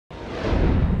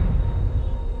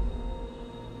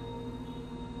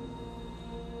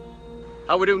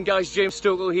How we doing, guys? James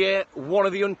Stokoe here, one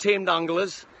of the Untamed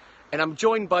Anglers, and I'm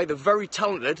joined by the very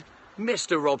talented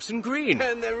Mr. Robson Green.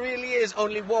 And there really is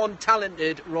only one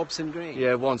talented Robson Green.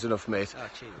 Yeah, one's enough, mate. Oh,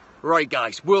 gee. Right,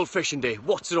 guys, World Fishing Day,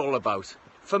 what's it all about?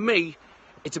 For me,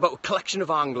 it's about a collection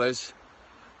of anglers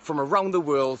from around the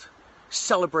world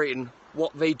celebrating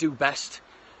what they do best,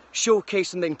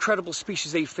 showcasing the incredible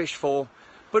species they fish for,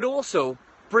 but also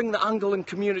bring the angling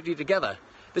community together.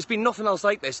 There's been nothing else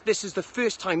like this. This is the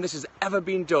first time this has ever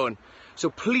been done. So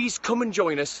please come and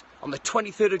join us on the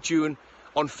 23rd of June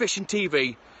on Fishing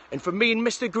TV. And for me and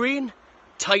Mr. Green,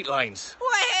 tight lines.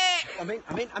 I'm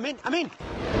in.